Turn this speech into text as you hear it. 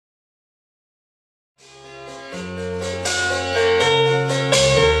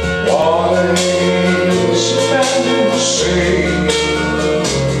Wise men say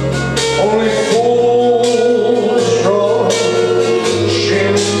only fools rush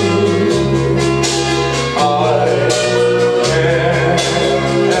in. I can't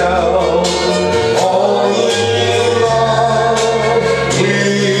help falling in love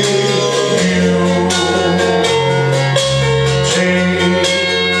with you.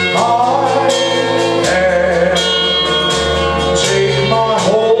 Take my hand, take my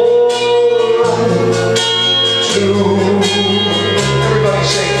whole life too. Everybody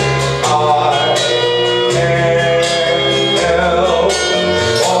sing. I can't help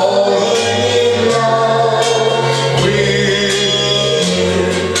falling in love with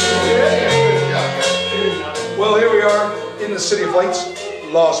you. Well, here we are in the City of Lights,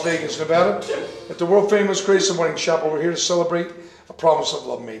 Las Vegas, Nevada, at the world famous Graceland Wedding Shop. We're here to celebrate a promise of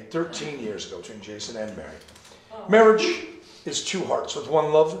love made 13 years ago between Jason and Mary. Marriage is two hearts with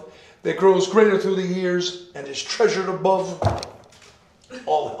one love that grows greater through the years and is treasured above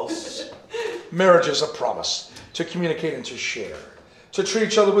all else. Marriage is a promise to communicate and to share, to treat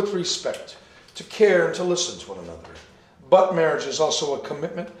each other with respect, to care and to listen to one another. But marriage is also a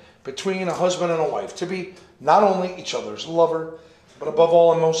commitment between a husband and a wife to be not only each other's lover, but above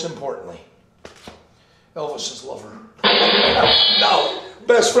all and most importantly, Elvis's lover. No,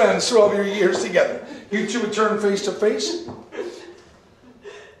 best friends through all your years together. You two would turn face to face.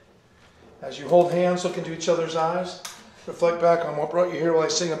 As you hold hands, look into each other's eyes, reflect back on what brought you here while I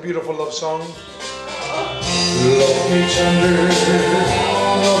sing a beautiful love song. Love me tender,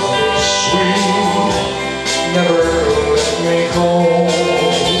 love me sweet, never let me go.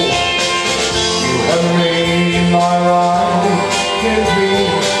 You have made my life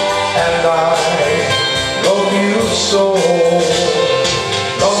complete, and I love you so.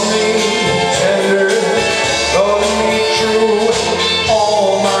 Love me tender, love me true, all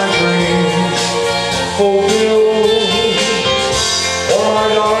my dreams fulfilled. For my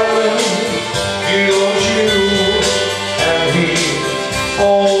darling, he loves you, and he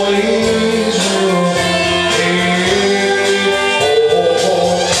always will.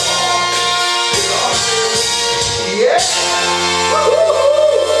 Yeah!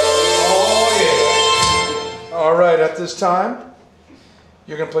 Oh yeah! All right, at this time,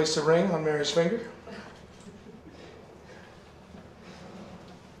 you're going to place the ring on Mary's finger.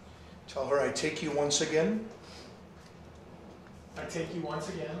 Tell her I take you once again I take you once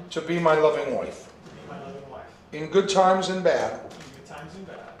again to be my loving wife, to be my loving wife, in good times and bad, in good times and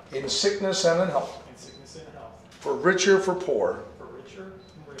bad, in sickness and in health, in sickness and health, for richer, for poor, for richer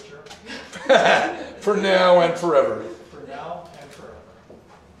and richer, for now and forever. for now and forever.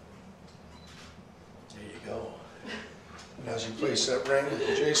 There you go. And as you place that ring on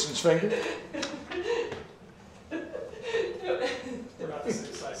Jason's finger, We're not the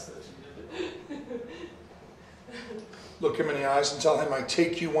same size that you did. look him in the eyes and tell him I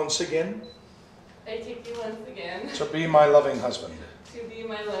take you once again I take you once again to be my loving husband, to be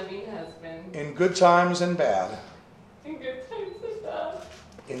my loving husband, in good times and bad, in good times and bad,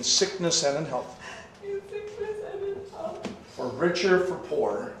 in sickness and in health, in sickness and in health, for richer, for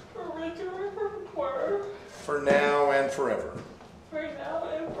poor, for richer or for poorer, for now and forever. for now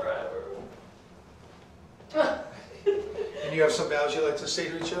and forever. And you have some vows you'd like to say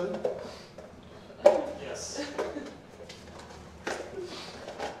to each other? Yes.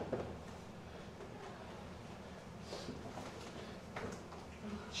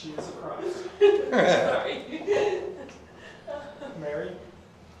 She is a prize. Sorry. Mary,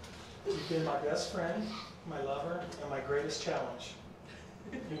 you've been my best friend, my lover, and my greatest challenge.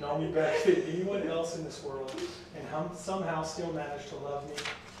 You know me better than anyone else in this world, and somehow still managed to love me.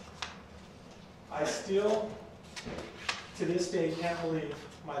 I still, to this day, can't believe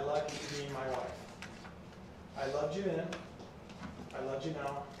my luck into being my wife. I loved you then, I loved you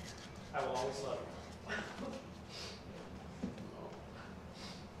now, I will always love you.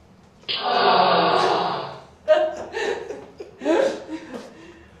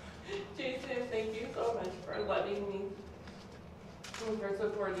 Jason, thank you so much for loving me, and for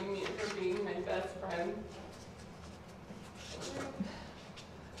supporting me, and for being my best friend.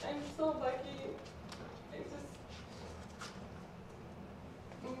 I'm so lucky.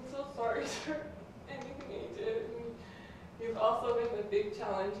 I'm so sorry for anything I did. And you've also been a big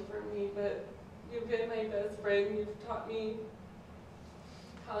challenge for me, but you've been my best friend. You've taught me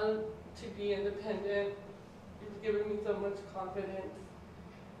how to be independent. You've given me so much confidence.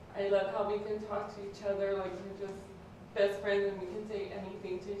 I love how we can talk to each other like we're just best friends and we can say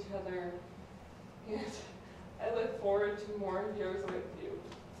anything to each other. And I look forward to more years with you.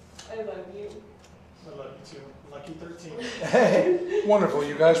 I love you. I love you too. Lucky 13. Hey, wonderful,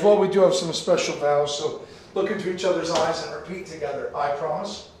 you guys. Well, we do have some special vows, so look into each other's eyes and repeat together. I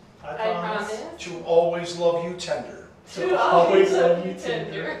promise I I promise promise to always love you tender to always love you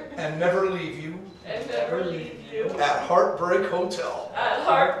tender and never leave you and never leave you at Heartbreak Hotel. at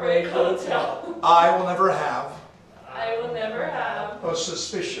Heartbreak Hotel. I will never have I will never have a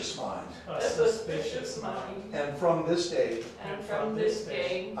suspicious mind. a suspicious mind. And from this day, And from this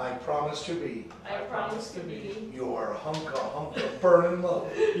day, I promise to be I promise to be your hunka burning love.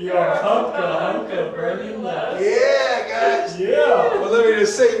 Your hunka burning love. Yeah, guys. Yeah. Well, let me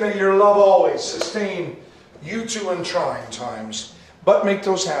just say, may your love always sustain you two in trying times, but make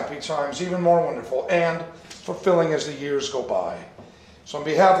those happy times even more wonderful and fulfilling as the years go by. So on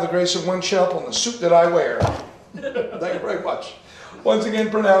behalf of the Grace of One Chapel and the suit that I wear, thank you very much. Once again,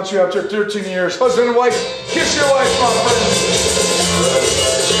 pronounce you after 13 years. Husband and wife, kiss your wife, my friends.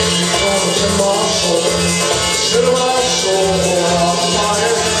 Set my soul on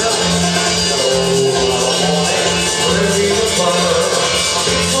fire. Ready to burn.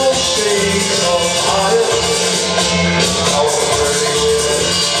 People stay on fire. How pretty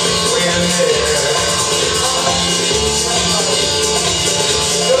when there.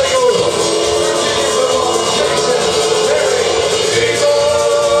 Gotta go.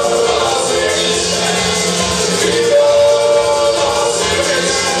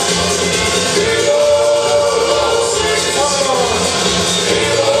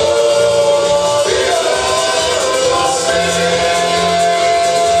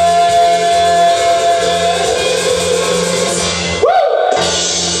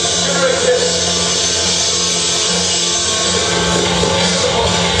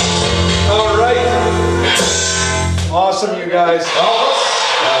 Awesome, you guys.